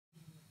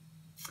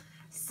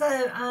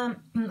So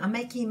I'm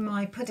making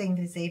my pudding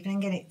this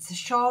evening, and it's a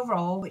Schar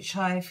roll which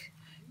I've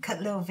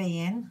cut little V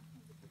in,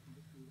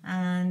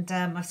 and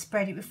I've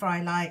spread it with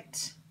fry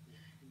light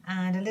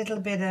and a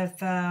little bit of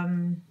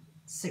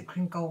soup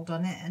cream gold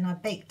on it, and I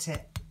baked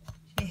it.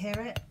 Do you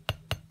hear it?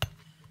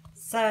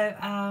 So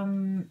I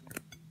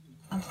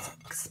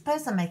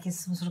suppose I'm making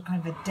some sort of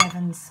kind of a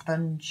Devon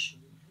sponge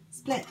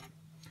split.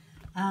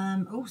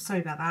 Oh,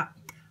 sorry about that.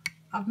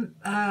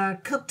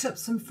 I've cooked up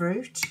some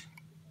fruit.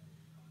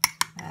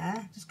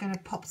 There, just going to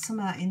pop some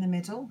out in the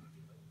middle.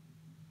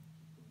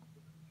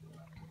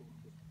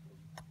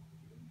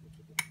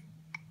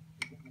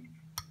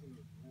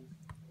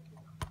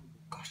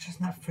 Gosh,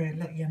 doesn't that fruit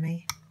look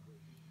yummy?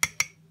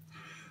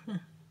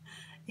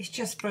 It's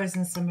just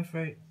frozen summer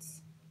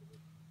fruits.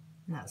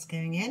 And that's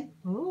going in.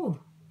 Ooh,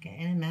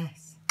 getting a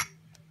mess.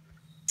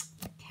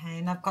 Okay,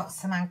 and I've got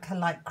some Anchor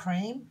light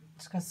cream.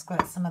 Just going to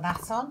squirt some of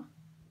that on.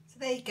 So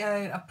there you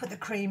go. I've put the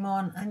cream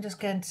on. I'm just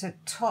going to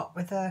top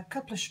with a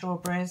couple of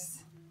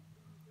strawberries.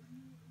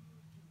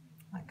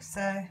 Like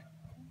so.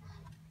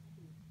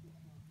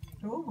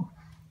 Ooh.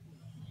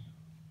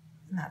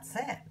 And that's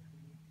it.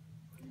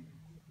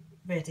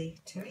 Ready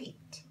to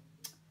eat.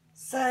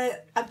 So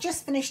I've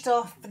just finished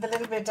off with a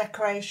little bit of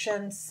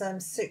decoration, some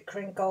soup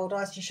cream gold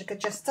icing sugar,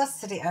 just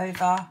dusted it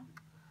over. A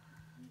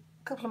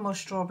couple of more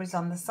strawberries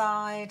on the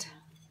side.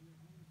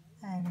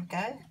 There we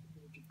go.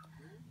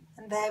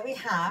 And there we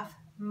have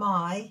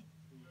my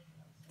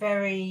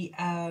very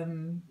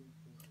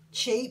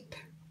cheap,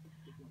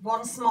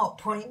 one smart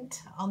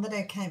point on the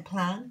no count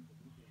plan,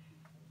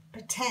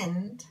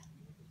 pretend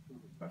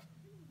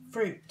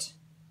fruit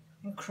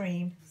and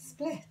cream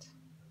split.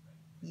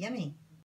 Yummy.